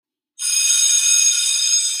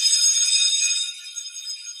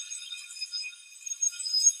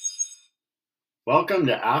Welcome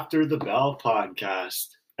to After the Bell podcast,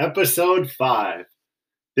 episode 5.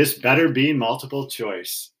 This better be multiple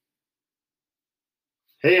choice.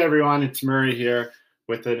 Hey everyone, it's Murray here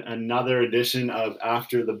with another edition of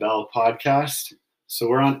After the Bell podcast. So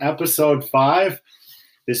we're on episode 5.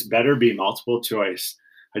 This better be multiple choice.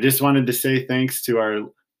 I just wanted to say thanks to our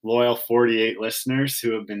loyal 48 listeners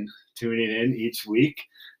who have been tuning in each week,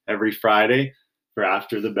 every Friday, for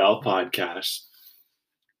After the Bell podcast.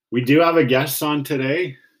 We do have a guest on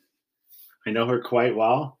today. I know her quite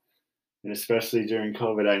well, and especially during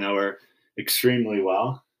COVID, I know her extremely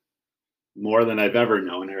well, more than I've ever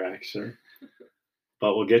known her, actually.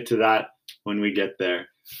 But we'll get to that when we get there.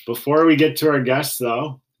 Before we get to our guest,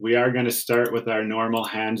 though, we are going to start with our normal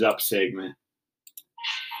hands up segment.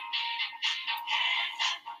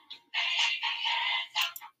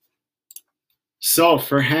 So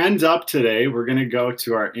for hands up today, we're going to go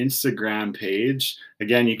to our Instagram page.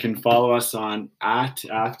 Again, you can follow us on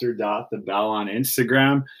 @after.thebell on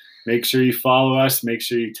Instagram. Make sure you follow us. Make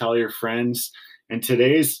sure you tell your friends. And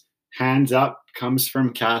today's hands up comes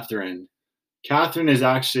from Catherine. Catherine is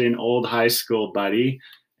actually an old high school buddy,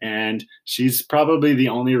 and she's probably the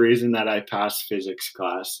only reason that I passed physics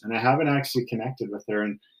class. And I haven't actually connected with her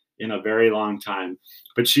in a very long time.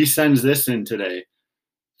 But she sends this in today.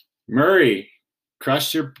 Murray,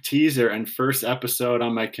 crushed your teaser and first episode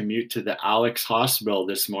on my commute to the Alex Hospital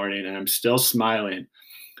this morning, and I'm still smiling.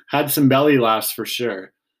 Had some belly laughs for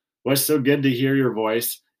sure. Was so good to hear your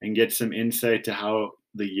voice and get some insight to how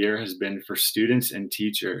the year has been for students and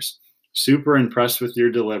teachers. Super impressed with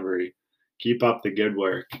your delivery. Keep up the good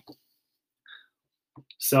work.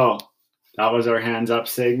 So that was our hands up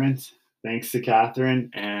segment. Thanks to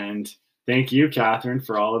Catherine, and thank you, Catherine,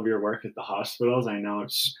 for all of your work at the hospitals. I know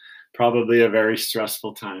it's probably a very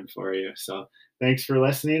stressful time for you. So thanks for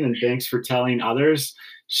listening, and thanks for telling others.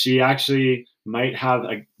 She actually might have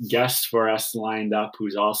a guest for us lined up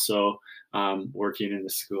who's also working in the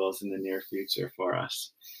schools in the near future for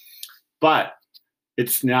us. But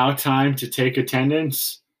it's now time to take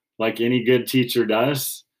attendance like any good teacher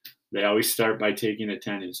does. They always start by taking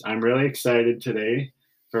attendance. I'm really excited today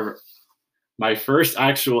for my first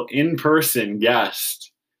actual in-person guest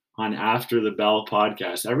on After the Bell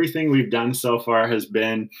podcast. Everything we've done so far has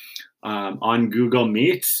been on Google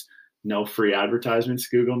Meets. No free advertisements,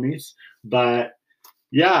 Google Meets. But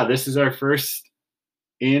yeah, this is our first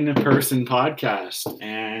in-person podcast,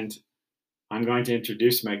 and I'm going to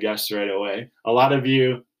introduce my guest right away. A lot of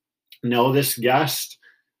you know this guest.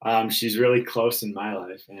 She's really close in my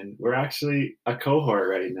life, and we're actually a cohort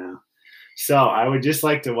right now. So I would just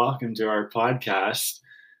like to welcome to our podcast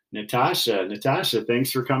Natasha. Natasha,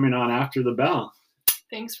 thanks for coming on After the Bell.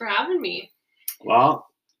 Thanks for having me. Well,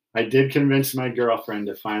 I did convince my girlfriend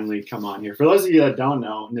to finally come on here. For those of you that don't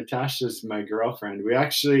know, Natasha's my girlfriend. We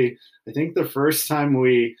actually, I think the first time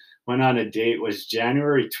we went on a date was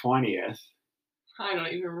January 20th. I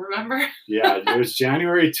don't even remember. Yeah, it was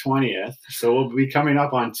January 20th. So we'll be coming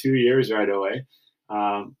up on 2 years right away.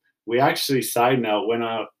 We actually, side note, went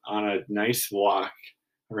out on a nice walk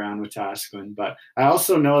around Wetaskiwin. But I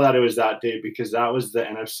also know that it was that day because that was the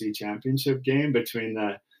NFC Championship game between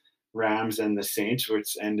the Rams and the Saints,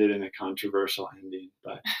 which ended in a controversial ending.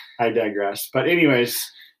 But I digress. But anyways,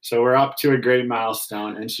 so we're up to a great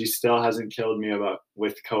milestone, and she still hasn't killed me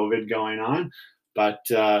with COVID going on. But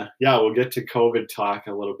yeah, we'll get to COVID talk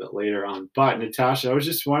a little bit later on. But Natasha, I was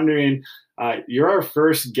just wondering, you're our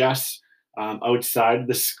first guest outside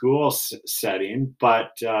the school setting,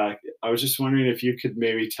 but I was just wondering if you could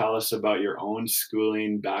maybe tell us about your own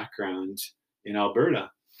schooling background in Alberta.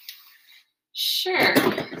 Sure.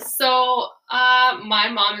 So my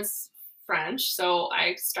mom is French, so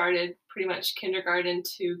I started pretty much kindergarten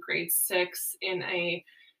to grade 6 in a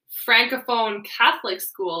Francophone Catholic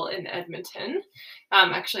school in Edmonton,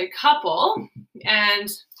 actually a couple, and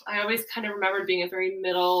I always kind of remembered being a very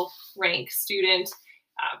middle rank student.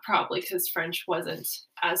 Probably because French wasn't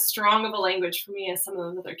as strong of a language for me as some of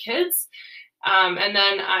those other kids. And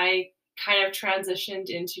then I kind of transitioned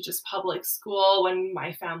into just public school when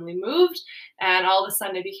my family moved, and all of a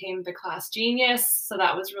sudden I became the class genius. So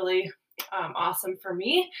that was really awesome for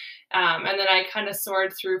me. And then I kind of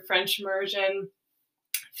soared through French immersion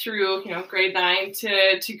through grade 9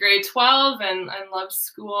 to grade 12 and loved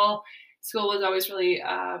school. School was always really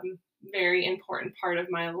very important part of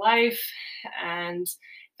my life. And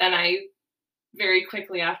then I very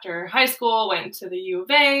quickly after high school went to the U of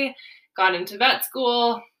A, got into vet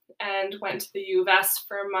school, and went to the U of S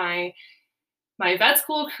for my vet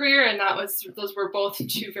school career. And those were both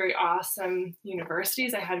two very awesome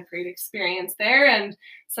universities. I had a great experience there, and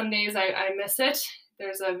some days I miss it.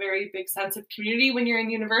 there's a very big sense of community when you're in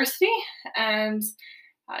university, and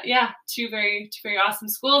yeah, two very awesome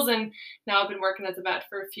schools. And now I've been working as a vet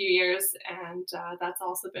for a few years, and that's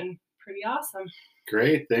also been pretty awesome.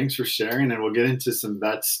 Great. Thanks for sharing. And we'll get into some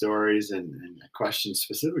vet stories and questions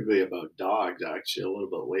specifically about dogs actually a little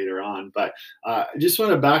bit later on. But I just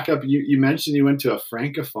want to back up. You mentioned you went to a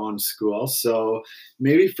Francophone school. So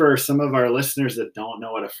maybe for some of our listeners that don't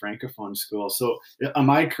know what a Francophone school, so am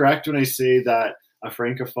I correct when I say that a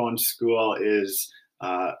Francophone school is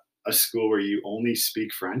a school where you only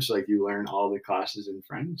speak French, like you learn all the classes in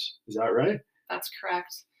French? Is that right? That's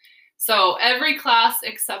correct. So every class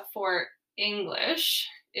except for English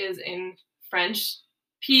is in French.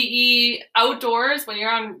 PE, outdoors, when you're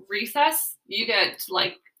on recess, you get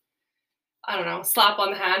like, I don't know, slap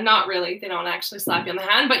on the hand. Not really. They don't actually slap you on the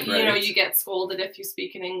hand, but you know, you get scolded if you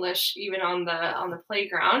speak in English, even on the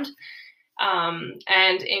playground.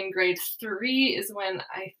 And in grade 3 is when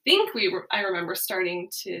I think I remember starting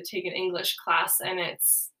to take an English class, and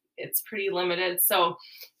it's pretty limited. So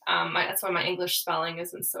that's why my English spelling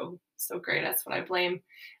isn't so great. That's what I blame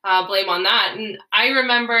on that. And I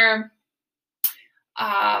remember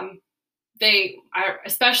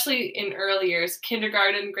especially in early years,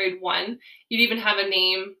 kindergarten, grade 1, you'd even have a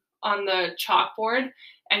name on the chalkboard,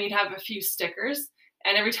 and you'd have a few stickers.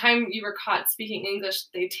 And every time you were caught speaking English,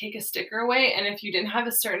 they'd take a sticker away. And if you didn't have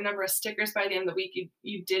a certain number of stickers by the end of the week,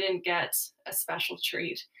 you didn't get a special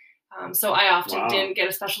treat. So I often didn't get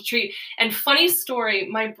a special treat. And funny story,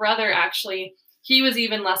 my brother actually, he was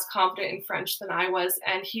even less confident in French than I was.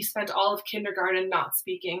 And he spent all of kindergarten not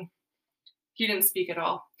speaking. He didn't speak at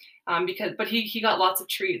all but he got lots of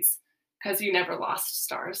treats because he never lost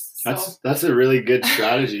stars. So. That's a really good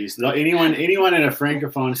strategy. So anyone in a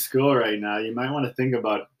Francophone school right now, you might want to think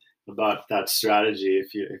about that strategy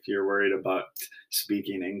if you're worried about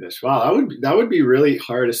speaking English. Wow, that would be really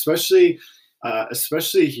hard, especially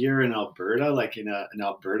here in Alberta, like in an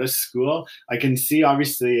Alberta school. I can see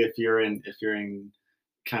obviously if you're in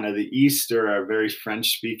kind of the east or a very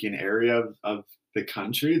French speaking area of the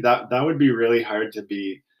country, that would be really hard to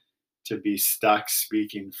be stuck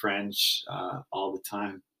speaking French all the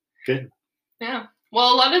time. Good. Yeah.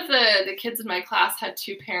 Well, a lot of the kids in my class had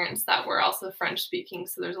 2 parents that were also French speaking,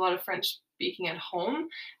 so there's a lot of French speaking at home.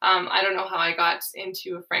 I don't know how I got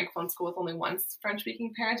into a Francophone school with only one French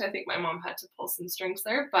speaking parent. I think my mom had to pull some strings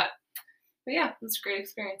there, but yeah, it was a great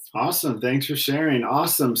experience. Awesome. Thanks for sharing.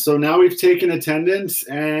 Awesome. So now we've taken attendance,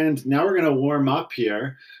 and now we're going to warm up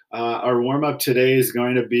here. Our warm up today is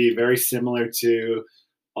going to be very similar to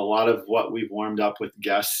a lot of what we've warmed up with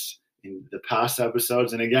guests in the past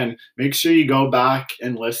episodes. And again, make sure you go back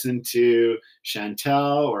and listen to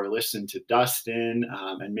Chantel or listen to Dustin,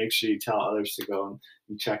 and make sure you tell others to go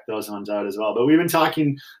and check those ones out as well. But we've been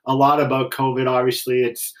talking a lot about COVID. Obviously,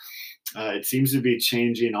 it seems to be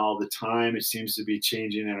changing all the time. It seems to be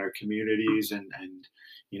changing in our communities, and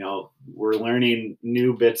you know, we're learning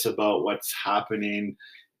new bits about what's happening,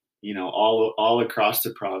 you know, all across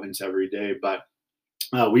the province every day. But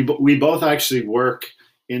we both actually work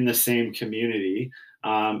in the same community.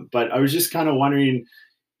 But I was just kind of wondering,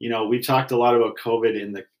 you know, we talked a lot about COVID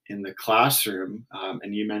in the classroom,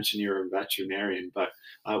 and you mentioned you're a veterinarian, but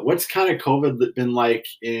what's kind of COVID been like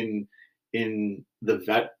in the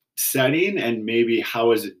vet setting, and maybe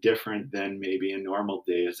how is it different than maybe a normal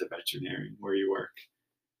day as a veterinarian where you work?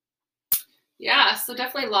 Yeah, so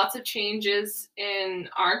definitely lots of changes in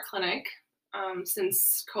our clinic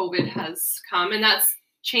since COVID has come, and that's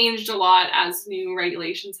changed a lot as new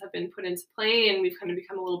regulations have been put into play, and we've kind of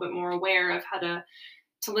become a little bit more aware of how to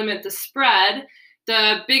limit the spread.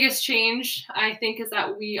 The biggest change, I think, is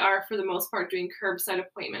that we are, for the most part, doing curbside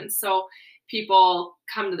appointments. So people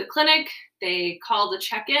come to the clinic, they call to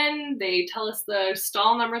check in, they tell us the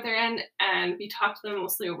stall number they're in, and we talk to them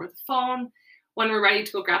mostly over the phone. When we're ready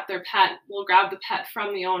to go grab their pet, we'll grab the pet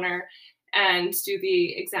from the owner and do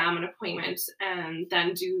the exam and appointment, and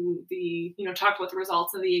then do the, you know, talk about the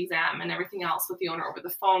results of the exam and everything else with the owner over the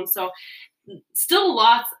phone. So still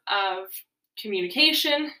lots of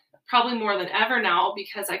communication, probably more than ever now,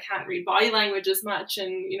 because I can't read body language as much,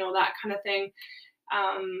 and, you know, that kind of thing.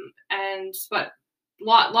 But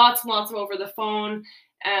lots and lots of over the phone,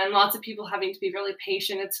 and lots of people having to be really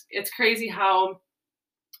patient. It's crazy how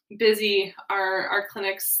busy our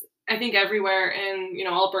clinics, I think everywhere in, you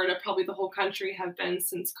know, Alberta, probably the whole country, have been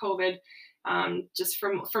since COVID, just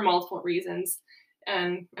for multiple reasons.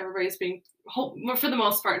 And everybody's being, for the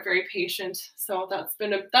most part, very patient. So that's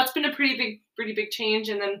been a pretty big change.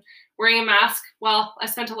 And then wearing a mask. Well, I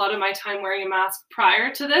spent a lot of my time wearing a mask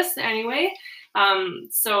prior to this anyway.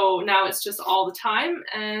 So now it's just all the time,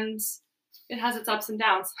 and it has its ups and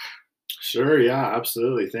downs. Sure. Yeah,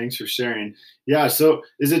 absolutely. Thanks for sharing. Yeah. So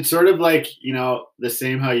is it sort of like, the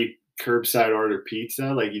same how you curbside order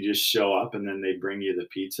pizza? Like you just show up and then they bring you the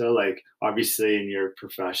pizza? Like obviously in your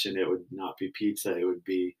profession, it would not be pizza. It would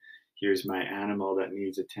be, here's my animal that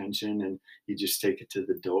needs attention, and you just take it to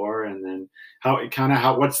the door. And then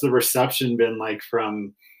what's the reception been like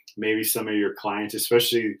from maybe some of your clients,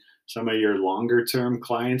 especially some of your longer term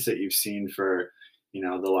clients that you've seen for,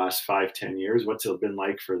 the last 5, 10 years? What's it been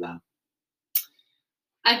like for them?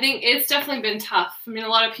 I think it's definitely been tough. I mean, a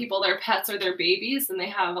lot of people, their pets are their babies, and they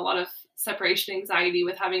have a lot of separation anxiety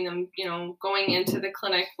with having them, going into the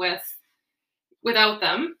clinic without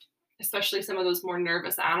them, especially some of those more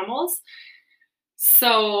nervous animals.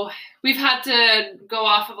 So we've had to go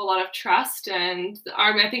off of a lot of trust, and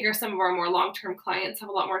I think some of our more long-term clients have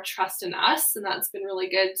a lot more trust in us, and that's been really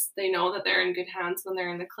good. They know that they're in good hands when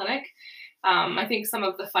they're in the clinic. I think some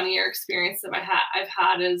of the funnier experience that I've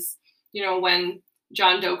had is, when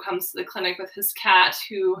John Doe comes to the clinic with his cat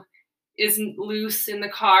who isn't loose in the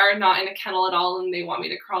car, not in a kennel at all, and they want me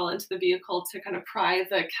to crawl into the vehicle to kind of pry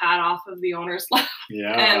the cat off of the owner's lap.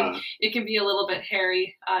 Yeah. And it can be a little bit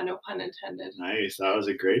hairy, no pun intended. Nice. That was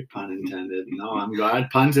a great pun intended. No, I'm glad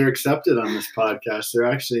puns are accepted on this podcast. They're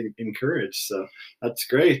actually encouraged. So that's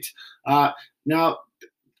great. Now,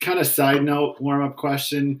 kind of side note, warm-up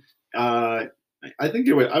question. I think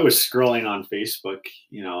I was scrolling on Facebook,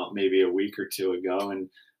 maybe a week or two ago. And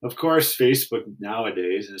of course, Facebook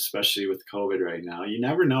nowadays, and especially with COVID right now, you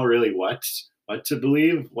never know really what to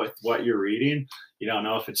believe, what you're reading. You don't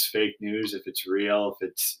know if it's fake news, if it's real, if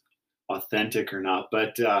it's authentic or not.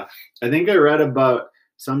 But I think I read about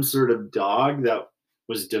some sort of dog that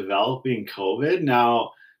was developing COVID. Now,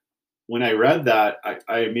 when I read that,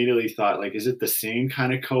 I immediately thought, like, is it the same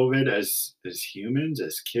kind of COVID as humans,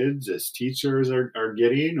 as kids, as teachers are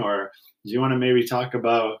getting? Or do you want to maybe talk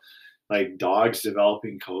about like dogs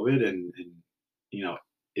developing COVID and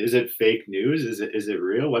is it fake news? Is it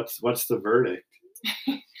real? What's the verdict?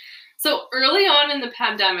 So early on in the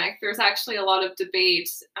pandemic, there's actually a lot of debate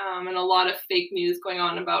and a lot of fake news going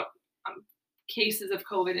on about cases of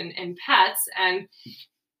COVID in pets. And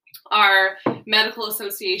our medical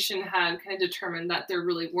association had kind of determined that there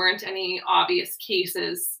really weren't any obvious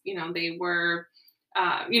cases. They were,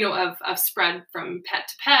 of spread from pet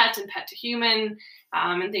to pet and pet to human,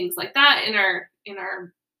 and things like that in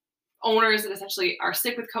our owners that essentially are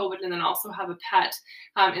sick with COVID and then also have a pet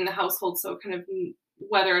in the household. So kind of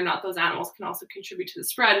whether or not those animals can also contribute to the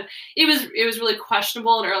spread. It was really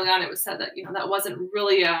questionable, and early on it was said that that wasn't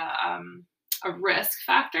really a risk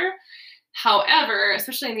factor. However,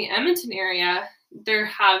 especially in the Edmonton area, there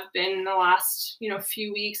have been in the last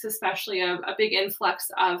few weeks, especially a big influx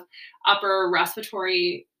of upper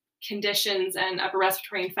respiratory conditions and upper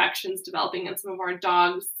respiratory infections developing in some of our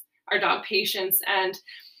dog patients. And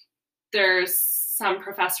there's some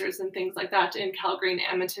professors and things like that in Calgary and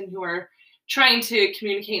Edmonton who are trying to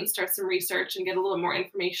communicate and start some research and get a little more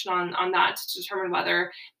information on that to determine whether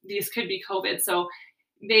these could be COVID. So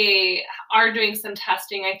they are doing some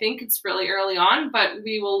testing. I think it's really early on, but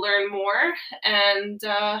we will learn more and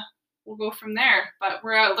we'll go from there. But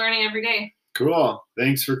we're out learning every day. Cool.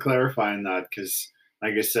 Thanks for clarifying that, because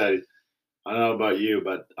like I said, I don't know about you,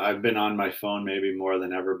 but I've been on my phone maybe more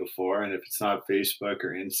than ever before. And if it's not Facebook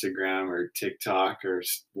or Instagram or TikTok or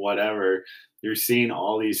whatever, you're seeing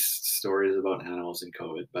all these stories about animals and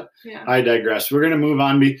COVID. But yeah. I digress. We're going to move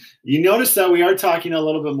on. You notice that we are talking a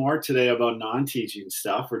little bit more today about non-teaching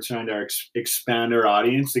stuff. We're trying to expand our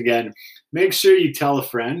audience. Again, make sure you tell a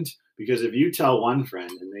friend, because if you tell one friend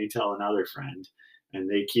and they tell another friend and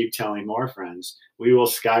they keep telling more friends, we will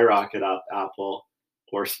skyrocket up Apple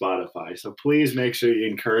or Spotify. So please make sure you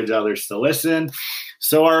encourage others to listen.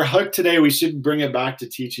 So our hook today, we should bring it back to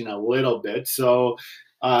teaching a little bit. So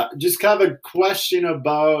just kind of a question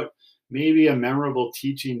about maybe a memorable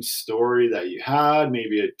teaching story that you had,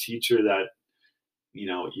 maybe a teacher that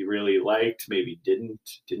you really liked, maybe didn't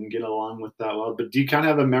get along with that well. But do you kind of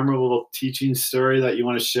have a memorable teaching story that you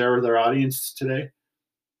want to share with our audience today?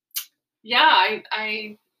 Yeah,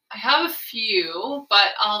 I have a few, but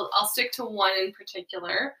I'll stick to one in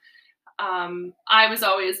particular. I was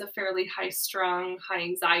always a fairly high-strung,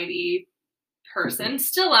 high-anxiety person.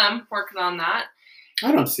 Still am working on that.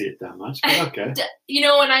 I don't see it that much, but okay.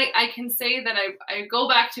 And I can say that I go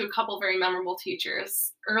back to a couple very memorable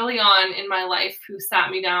teachers early on in my life who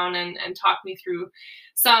sat me down and talked me through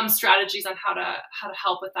some strategies on how to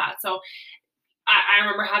help with that. So I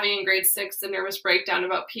remember having in grade 6 a nervous breakdown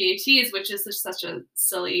about PATs, which is such a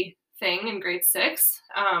silly thing in grade 6.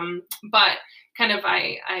 But kind of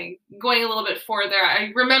I going a little bit further,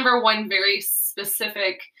 I remember one very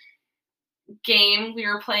specific game we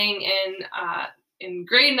were playing in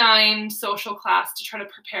grade 9 social class to try to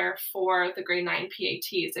prepare for the grade 9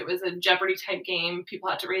 PATs. It was a Jeopardy type game. People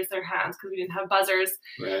had to raise their hands because we didn't have buzzers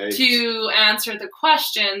to answer the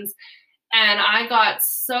questions. And I got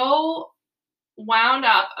so wound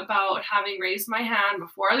up about having raised my hand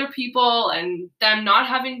before other people and them not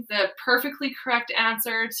having the perfectly correct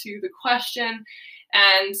answer to the question,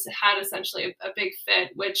 and had essentially a big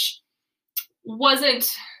fit, which wasn't,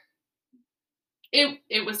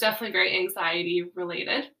 it was definitely very anxiety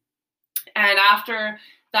related. And after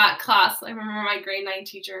that class, I remember my grade 9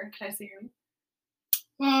 teacher. Can I say her name?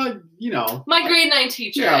 My grade 9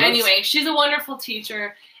 teacher. Yeah, anyway, she's a wonderful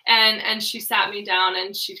teacher. And she sat me down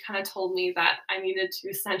and she kind of told me that I needed to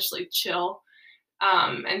essentially chill,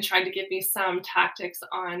 and tried to give me some tactics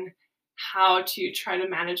on how to try to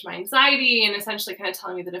manage my anxiety, and essentially kind of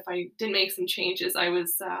telling me that if I didn't make some changes, I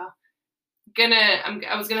was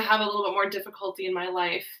gonna have a little bit more difficulty in my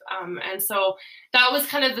life. And so that was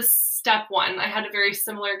kind of the step one. I had a very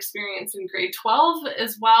similar experience in grade 12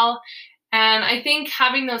 as well. And I think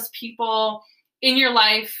having those people in your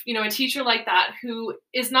life, a teacher like that who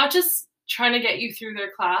is not just trying to get you through their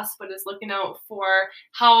class, but is looking out for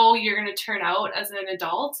how you're going to turn out as an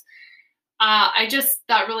adult.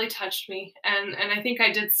 That really touched me. And I think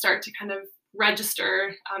I did start to kind of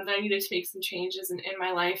register that I needed to make some changes in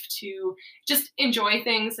my life to just enjoy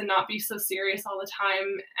things and not be so serious all the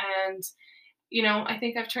time. And, I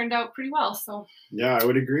think I've turned out pretty well. So yeah, I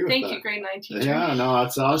would agree with that. Thank you, grade 9 teacher. Yeah, no,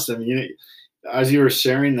 that's awesome. As you were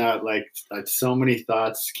sharing that, like so many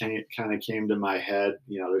thoughts kind of came to my head.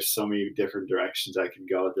 There's so many different directions I could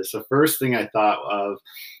go with this. The first thing I thought of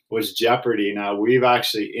was Jeopardy. Now, we've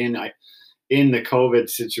actually in the COVID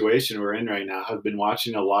situation we're in right now, have been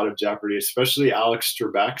watching a lot of Jeopardy, especially Alex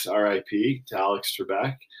Trebek's, RIP to Alex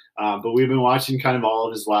Trebek. But we've been watching kind of all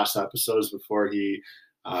of his last episodes before he,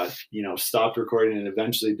 stopped recording and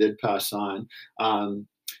eventually did pass on.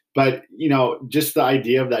 But just the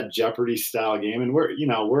idea of that Jeopardy style game, and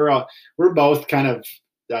we're both kind of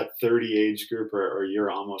that 30 age group, or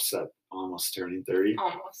you're almost turning 30,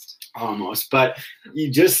 almost. But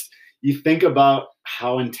you think about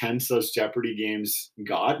how intense those Jeopardy games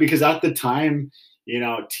got, because at the time,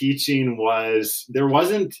 teaching there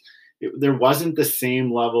wasn't the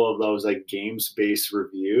same level of those like games-based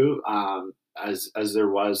review as there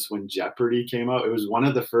was when Jeopardy came out. It was one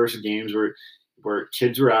of the first games where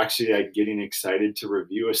kids were actually like getting excited to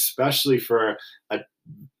review, especially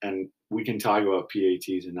and we can talk about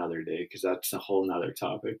PATs another day because that's a whole nother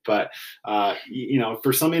topic. But,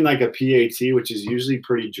 for something like a PAT, which is usually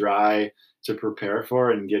pretty dry to prepare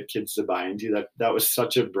for and get kids to buy into, that was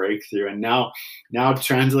such a breakthrough. And now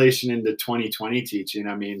translation into 2020 teaching,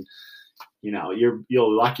 I mean, you're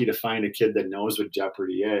lucky to find a kid that knows what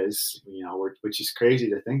Jeopardy is, which is crazy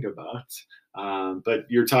to think about. But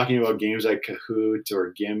you're talking about games like Kahoot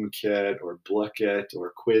or GimKit or Blooket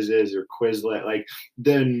or Quizzes or Quizlet, like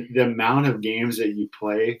the amount of games that you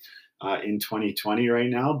play in 2020 right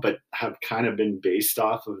now, but have kind of been based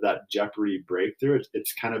off of that Jeopardy breakthrough.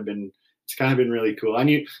 It's kind of been really cool. And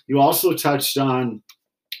you also touched on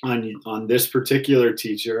this particular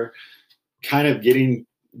teacher kind of getting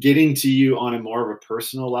to you on a more of a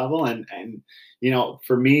personal level. And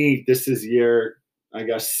for me, this is year, I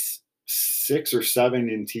guess, 6 or 7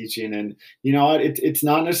 in teaching. And it's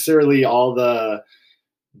not necessarily all the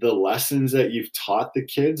lessons that you've taught the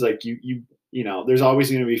kids. Like there's always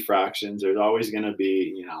going to be fractions. There's always going to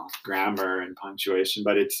be, grammar and punctuation,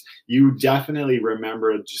 but you definitely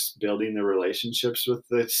remember just building the relationships with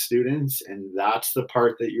the students. And that's the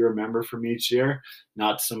part that you remember from each year,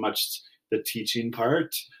 not so much the teaching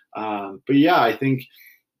part. But yeah, I think,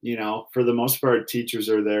 for the most part, teachers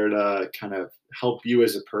are there to kind of help you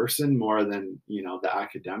as a person more than, the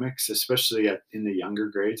academics, especially in the younger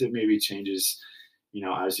grades. It maybe changes,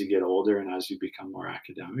 as you get older and as you become more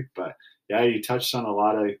academic. But yeah, you touched on a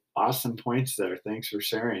lot of awesome points there. Thanks for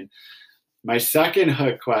sharing. My second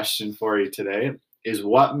hook question for you today is,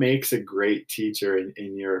 what makes a great teacher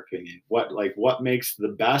in your opinion? What makes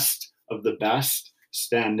the best of the best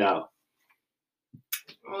stand out?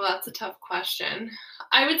 Well, that's a tough question.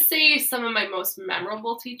 I would say some of my most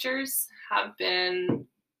memorable teachers have been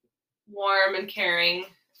warm and caring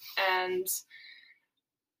and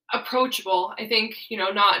approachable. I think,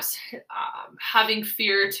 not having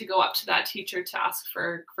fear to go up to that teacher to ask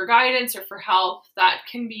for guidance or for help. That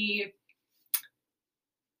can be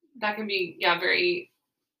very,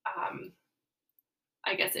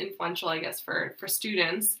 I guess, influential, for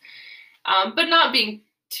students. But not being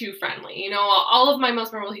too friendly. All of my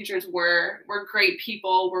most memorable teachers were great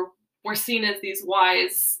people. Were seen as these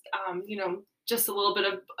wise, just a little bit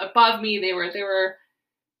above me. They were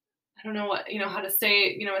I don't know what how to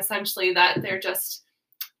say essentially that they're just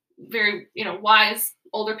very wise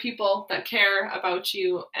older people that care about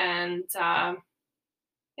you, and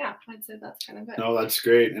yeah, I'd say that's kind of it. No, that's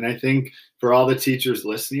great. And I think for all the teachers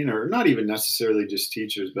listening, or not even necessarily just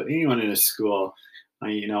teachers, but anyone in a school,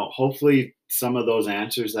 hopefully some of those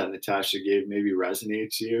answers that Natasha gave maybe resonate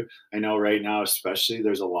to you. I know right now, especially,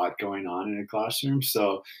 there's a lot going on in a classroom.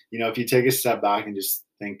 So, if you take a step back and just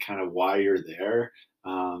think kind of why you're there,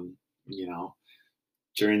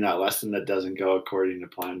 during that lesson that doesn't go according to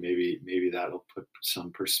plan, maybe that'll put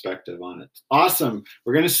some perspective on it. Awesome.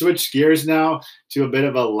 We're going to switch gears now to a bit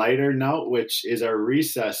of a lighter note, which is our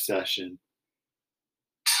recess session.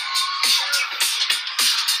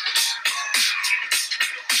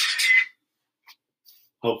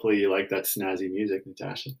 Hopefully you like that snazzy music,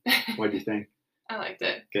 Natasha. What do you think? I liked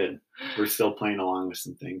it. Good. We're still playing along with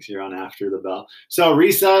some things here on After the Bell. So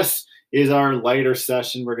recess is our lighter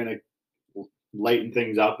session. We're going to lighten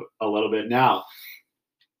things up a little bit. Now,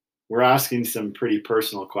 we're asking some pretty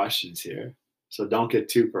personal questions here, so don't get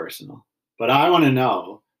too personal. But I want to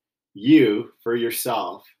know, you, for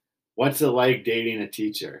yourself, what's it like dating a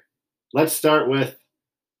teacher? Let's start with,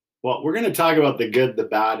 well, we're going to talk about the good, the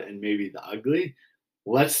bad, and maybe the ugly.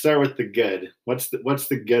 Let's start with the good. What's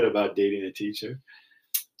the good about dating a teacher?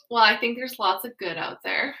 Well, I think there's lots of good out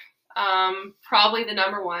there. Probably the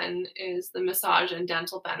number one is the massage and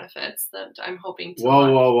dental benefits that I'm hoping to.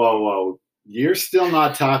 Whoa. You're still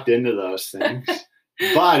not tapped into those things.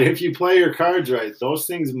 But if you play your cards right, those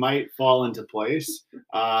things might fall into place.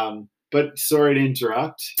 But sorry to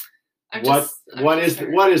interrupt. What is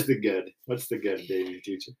the good? What's the good of dating a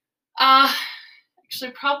teacher?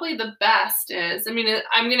 Actually, probably the best is, I'm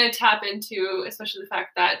going to tap into, especially the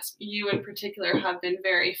fact that you in particular have been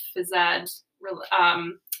very phys ed,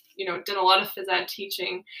 done a lot of phys ed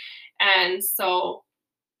teaching. And so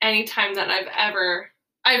anytime that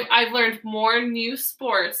I've learned more new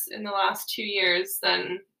sports in the last 2 years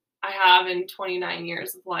than I have in 29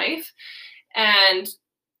 years of life. And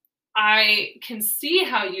I can see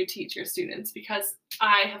how you teach your students because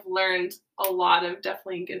I have learned a lot of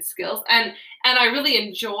definitely good skills. And I really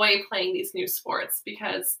enjoy playing these new sports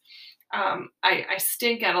because I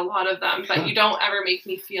stink at a lot of them, but you don't ever make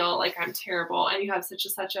me feel like I'm terrible. And you have such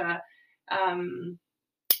a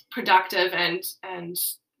productive and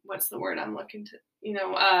what's the word I'm looking to,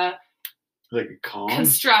 like calm,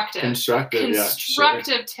 constructive tips,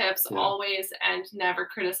 yeah. Always, and never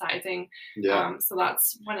criticizing. Yeah. So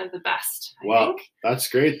that's one of the best. I think. That's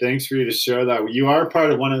great. Thanks for you to share that. You are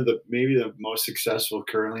part of one of maybe the most successful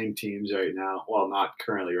curling teams right now. Well, not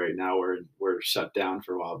currently right now. We're shut down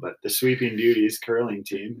for a while, but the Sweeping Beauties curling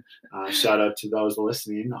team. Shout out to those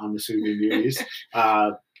listening on the Sweeping Beauties.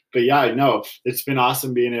 But yeah, I know it's been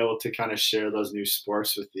awesome being able to kind of share those new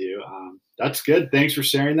sports with you. That's good. Thanks for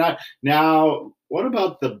sharing that. Now, what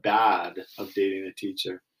about the bad of dating a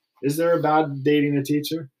teacher? Is there a bad dating a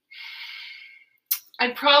teacher?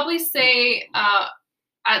 I'd probably say,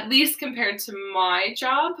 at least compared to my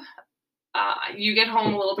job, you get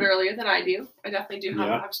home a little bit earlier than I do. I definitely do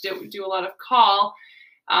have to do a lot of call.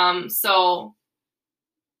 So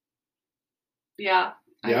yeah,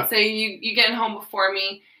 I'd say you get home before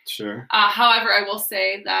me. Sure. However, I will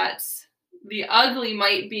say that the ugly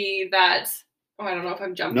might be that, I don't know if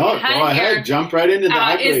I'm jumping ahead. No, go ahead. Here. Jump right into the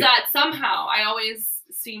ugly. Is that somehow I always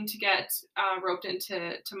seem to get roped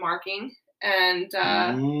into marking. And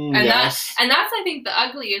yes. that's I think the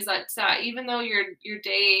ugly is that even though your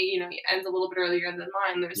day ends a little bit earlier than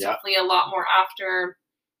mine, there's definitely a lot more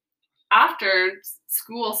after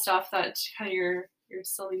school stuff that kind of you're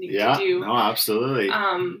still needing to do. No, absolutely.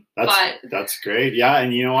 That's great. Yeah,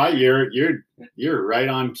 and you know what? You're right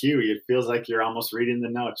on cue. It feels like you're almost reading the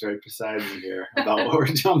notes right beside me here about what we're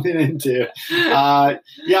jumping into.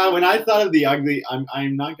 When I thought of the ugly,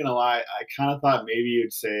 I'm not gonna lie, I kind of thought maybe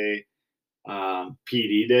you'd say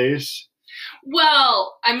PD days.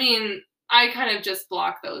 Well, I kind of just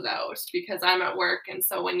block those out because I'm at work, and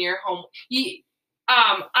so when you're home,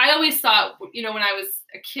 I always thought, when I was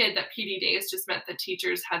a kid, that PD days just meant that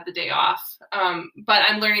teachers had the day off. But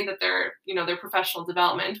I'm learning that they're professional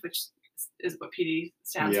development, which is what PD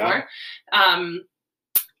stands for.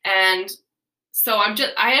 And so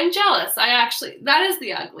I am jealous. That is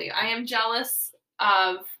the ugly. I am jealous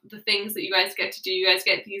of the things that you guys get to do. You guys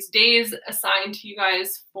get these days assigned to you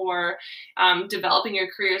guys for developing your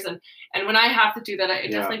careers. And when I have to do that, I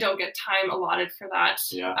definitely don't get time allotted for that.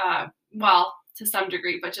 Well, to some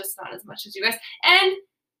degree, but just not as much as you guys. And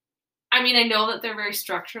I mean, I know that they're very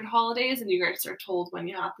structured holidays and you guys are told when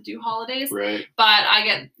you have to do holidays. Right. But I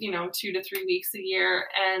get, 2 to 3 weeks a year,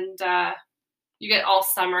 and you get all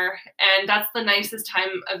summer. And that's the nicest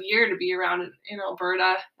time of year to be around in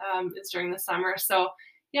Alberta, is during the summer. So,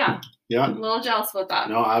 yeah. Yeah. I'm a little jealous about that.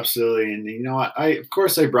 No, absolutely. And you know what? Of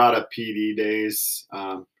course I brought up PD days,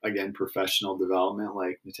 again, professional development,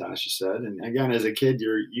 like Natasha said. And again, as a kid,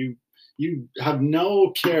 you have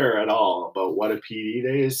no care at all about what a PD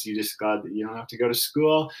day is. You just glad that you don't have to go to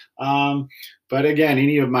school. But again,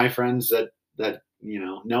 any of my friends that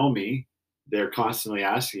know me, they're constantly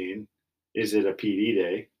asking, is it a PD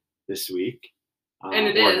day this week? And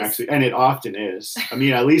it or is. next week? And it often is. I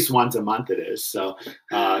mean, at least once a month it is. So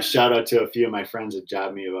shout out to a few of my friends that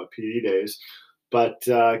jabbed me about PD days. But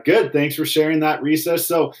good. Thanks for sharing that, Risa.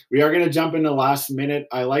 So we are going to jump into last minute.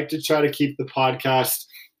 I like to try to keep the podcast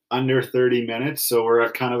under 30 minutes. So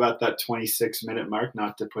we're kind of at that 26-minute mark,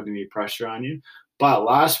 not to put any pressure on you. But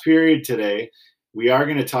last period today, we are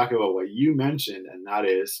going to talk about what you mentioned, and that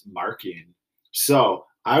is marking. So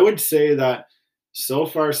I would say that so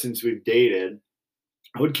far since we've dated,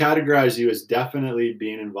 I would categorize you as definitely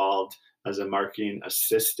being involved as a marketing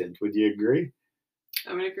assistant. Would you agree?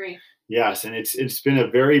 I would agree. Yes, and it's been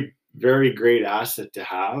a very, very great asset to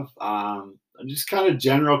have. Just kind of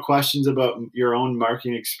general questions about your own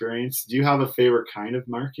marketing experience. Do you have a favorite kind of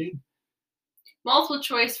marketing? Multiple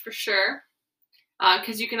choice for sure.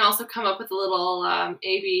 Because you can also come up with a little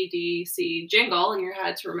ABDC jingle in your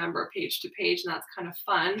head to remember page to page, and that's kind of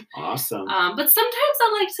fun. Awesome. But sometimes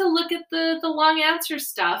I like to look at the long answer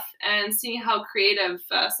stuff and see how creative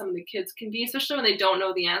some of the kids can be, especially when they don't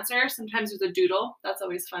know the answer. Sometimes there's a doodle. That's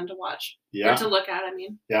always fun to watch. Yeah. Or to look at, I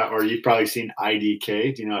mean. Yeah, or you've probably seen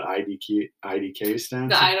IDK. Do you know what IDK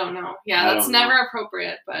stands for? I don't know. Yeah, that's never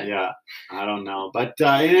appropriate. But yeah, I don't know. But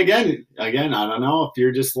and again, I don't know if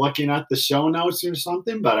you're just looking at the show notes or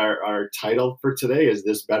something, but our title for today is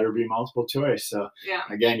This Better Be Multiple Choice. So yeah.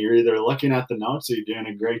 Again, you're either looking at the notes or you're doing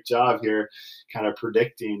a great job here kind of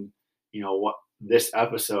predicting, what this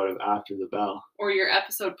episode of After the Bell. Or your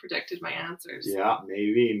episode predicted my answers. Yeah,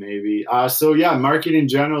 maybe. So yeah, marketing in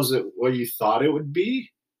general, is it what you thought it would be?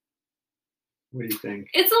 What do you think?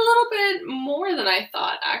 It's a little bit more than I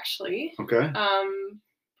thought, actually. Okay.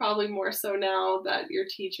 Probably more so now that you're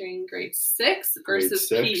teaching grade 6 versus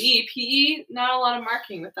grade 6. PE. PE, not a lot of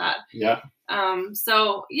marking with that. Yeah.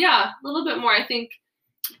 So yeah, a little bit more. I think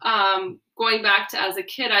going back to as a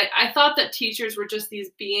kid, I thought that teachers were just these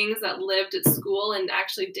beings that lived at school and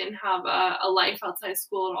actually didn't have a life outside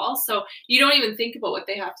school at all. So you don't even think about what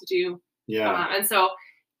they have to do. Yeah. And so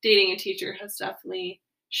dating a teacher has definitely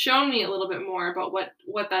shown me a little bit more about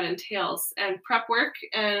what that entails. And prep work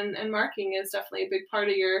and marking is definitely a big part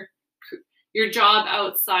of your job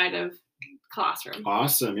outside of classroom.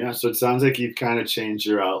 Awesome. Yeah. So it sounds like you've kind of changed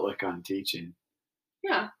your outlook on teaching.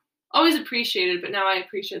 Yeah. Always appreciated, but now I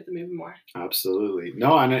appreciate them even more. Absolutely.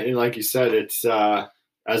 No, and like you said, it's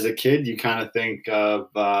as a kid, you kind of think of,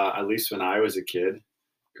 at least when I was a kid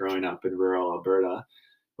growing up in rural Alberta,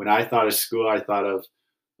 when I thought of school, I thought of,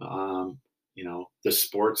 the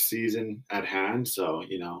sports season at hand. So,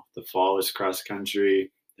 the fall is cross country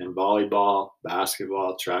and volleyball,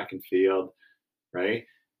 basketball, track and field, right?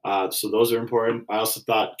 So those are important. I also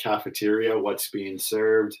thought cafeteria, what's being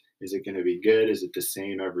served. Is it going to be good? Is it the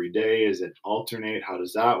same every day? Is it alternate? How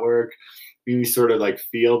does that work? Maybe sort of like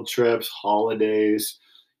field trips, holidays,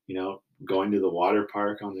 going to the water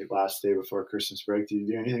park on the last day before Christmas break. Did you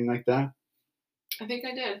do anything like that? I think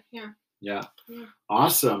I did. Yeah. Yeah.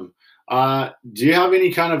 Awesome. Do you have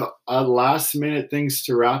any kind of last minute things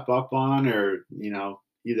to wrap up on, or,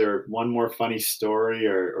 either one more funny story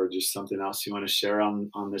or just something else you want to share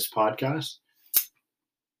on this podcast?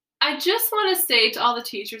 I just want to say to all the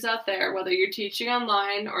teachers out there, whether you're teaching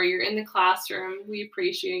online or you're in the classroom, we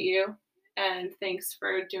appreciate you. And thanks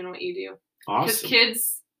for doing what you do. Awesome. Because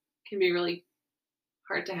kids can be really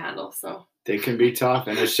hard to handle. So they can be tough.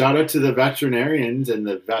 And a shout out to the veterinarians and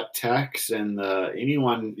the vet techs and the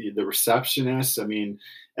receptionists. I mean,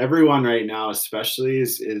 everyone right now, especially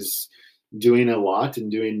is doing a lot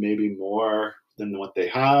and doing maybe more than what they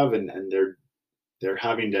have. And they're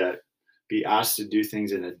having to be asked to do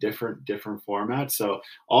things in a different format. So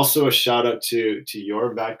also a shout out to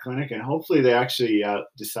your vet clinic, and hopefully they actually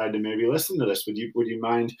decide to maybe listen to this. Would you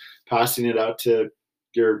mind passing it out to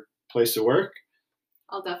your place of work?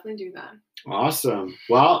 I'll definitely do that. Awesome.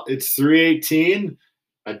 Well, it's 3:18,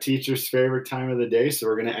 a teacher's favorite time of the day. So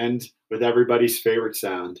we're going to end with everybody's favorite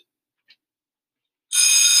sound.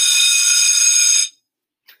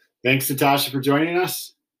 Thanks, Natasha, for joining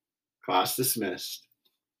us. Class dismissed.